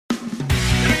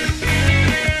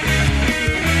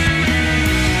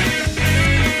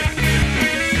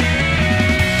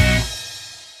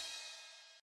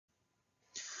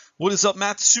What is up,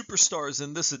 math superstars?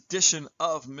 In this edition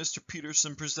of Mr.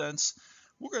 Peterson Presents,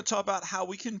 we're going to talk about how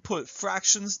we can put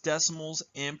fractions, decimals,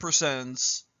 and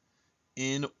percents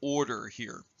in order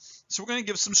here. So we're going to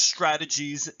give some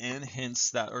strategies and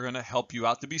hints that are going to help you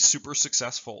out to be super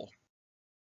successful.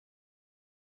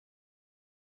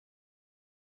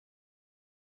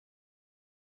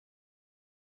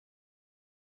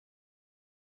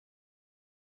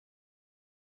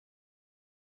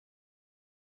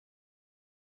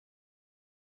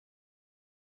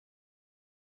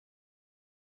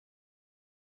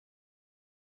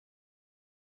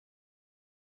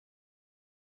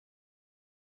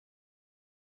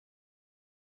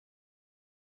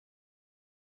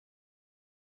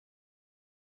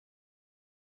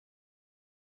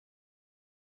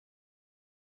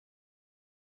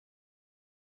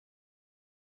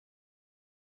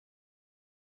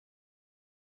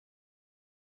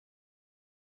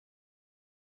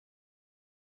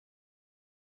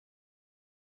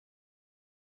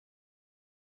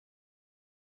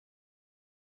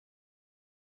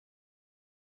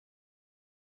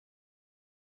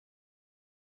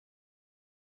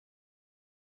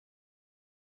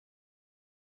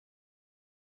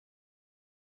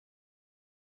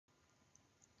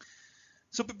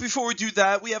 But before we do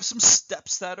that, we have some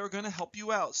steps that are going to help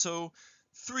you out. So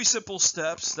 3 simple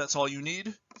steps, that's all you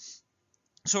need.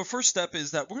 So our first step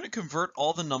is that we're going to convert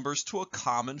all the numbers to a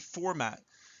common format.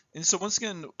 And so once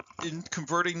again, in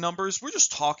converting numbers, we're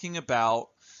just talking about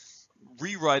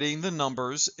rewriting the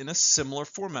numbers in a similar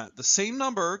format. The same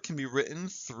number can be written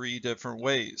 3 different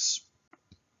ways.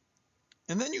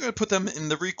 And then you're going to put them in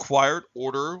the required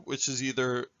order, which is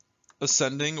either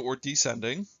ascending or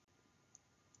descending.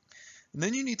 And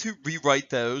then you need to rewrite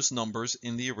those numbers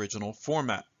in the original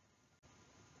format.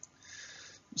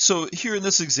 So here in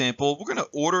this example, we're going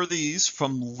to order these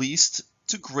from least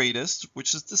to greatest,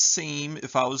 which is the same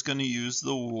if I was going to use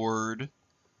the word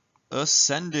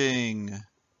ascending.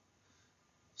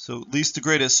 So least to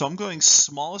greatest. So I'm going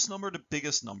smallest number to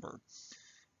biggest number.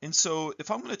 And so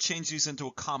if I'm going to change these into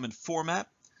a common format,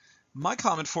 my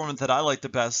common format that I like the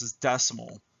best is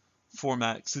decimal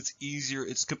format because it's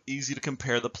easy to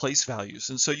compare the place values.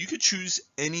 And so you could choose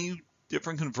any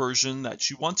different conversion that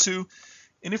you want to.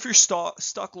 And if you're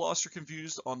stuck, lost, or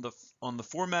confused on the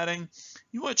formatting,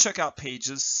 you want to check out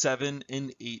pages 7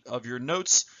 and 8 of your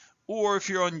notes. Or if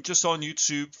you're just on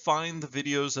YouTube, find the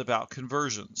videos about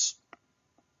conversions.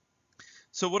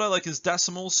 So what I like is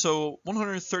decimals. So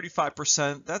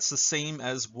 135%, that's the same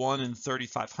as 1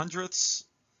 35 hundredths.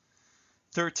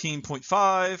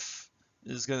 13.5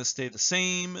 is going to stay the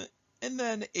same. And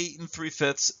then 8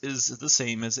 3/5 is the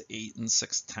same as 8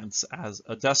 6/10 as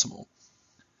a decimal.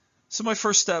 So my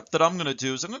first step that I'm going to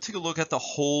do is I'm going to take a look at the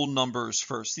whole numbers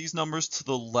first. These numbers to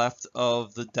the left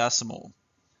of the decimal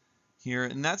here.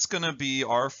 And that's going to be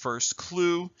our first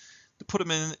clue to put them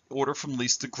in order from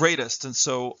least to greatest. And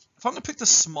so if I'm going to pick the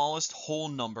smallest whole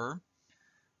number,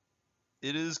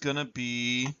 it is going to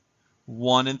be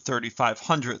 1 35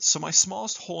 hundredths. So my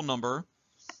smallest whole number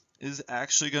is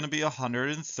actually going to be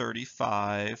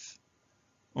 135,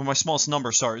 or my smallest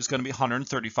number, sorry, is going to be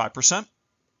 135%.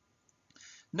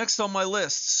 Next on my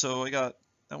list, so I got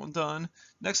that one done.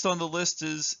 Next on the list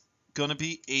is going to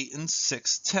be 8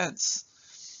 6/10.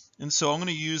 And so I'm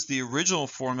going to use the original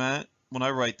format when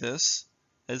I write this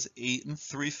as 8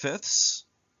 3/5.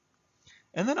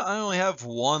 And then I only have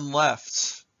one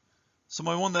left. So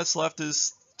my one that's left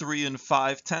is 13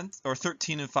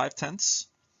 5/10,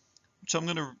 which I'm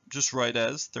going to just write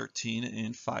as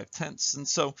 13 5/10. And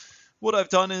so what I've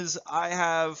done is I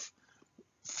have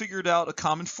figured out a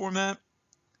common format.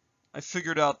 I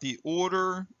figured out the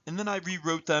order, and then I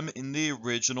rewrote them in the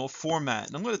original format.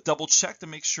 And I'm going to double check to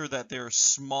make sure that they're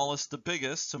smallest to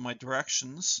biggest, so my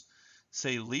directions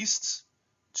say least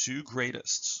to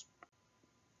greatest.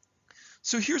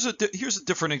 So here's a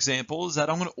different example, is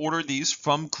that I'm going to order these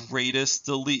from greatest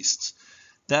to least.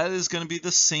 That is going to be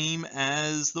the same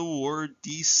as the word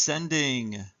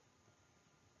descending.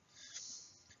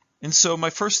 And so my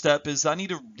first step is I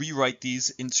need to rewrite these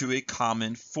into a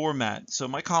common format. So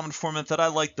my common format that I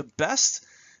like the best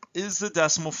is the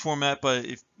decimal format, but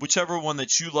whichever one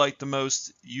that you like the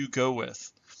most, you go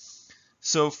with.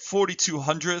 So 42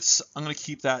 hundredths, I'm going to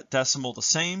keep that decimal the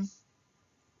same.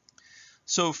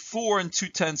 So 4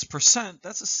 2/10%,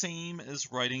 that's the same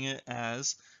as writing it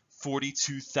as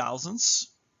 42 thousandths.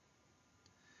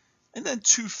 And then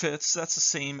 2/5, that's the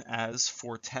same as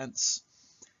 4/10.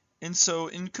 And so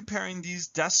in comparing these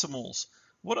decimals,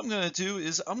 what I'm going to do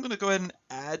is I'm going to go ahead and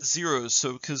add zeros.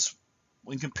 So because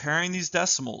when comparing these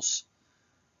decimals,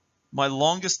 my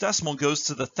longest decimal goes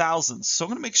to the thousands. So I'm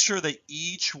going to make sure that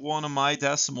each one of my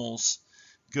decimals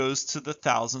goes to the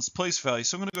thousands place value.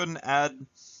 So I'm going to go ahead and add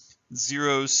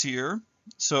zeros here.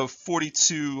 So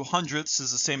 42 hundredths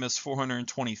is the same as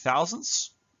 420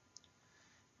 thousandths.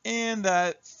 And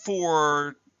that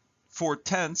 4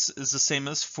 tenths is the same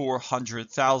as 400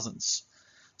 thousandths.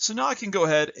 So now I can go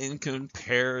ahead and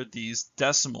compare these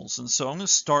decimals. And so I'm going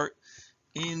to start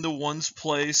in the ones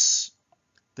place.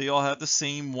 They all have the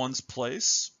same ones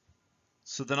place.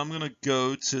 So then I'm going to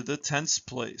go to the tenths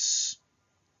place.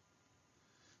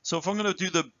 So if I'm going to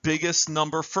do the biggest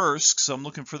number first, because I'm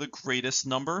looking for the greatest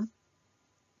number,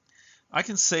 I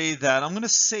can say that I'm going to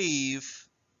save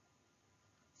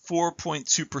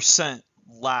 4.2%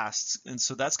 last. And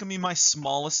so that's going to be my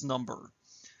smallest number.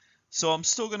 So I'm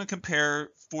still going to compare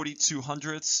 42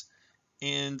 hundredths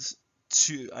and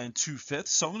 2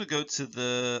 fifths. So I'm going to go to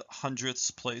the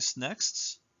hundredths place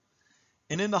next.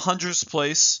 And in the hundredths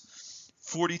place,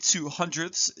 42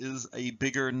 hundredths is a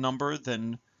bigger number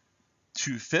than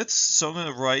 2 fifths. So I'm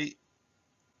going to write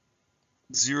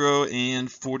 0 and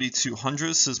 42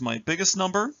 hundredths is my biggest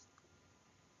number.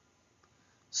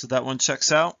 So that one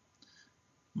checks out.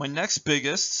 My next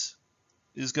biggest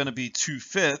is going to be 2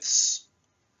 fifths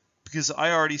because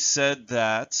I already said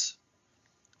that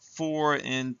 4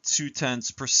 and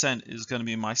 2/10% is going to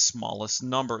be my smallest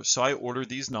number. So I order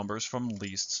these numbers from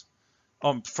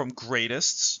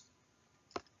greatest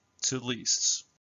to least.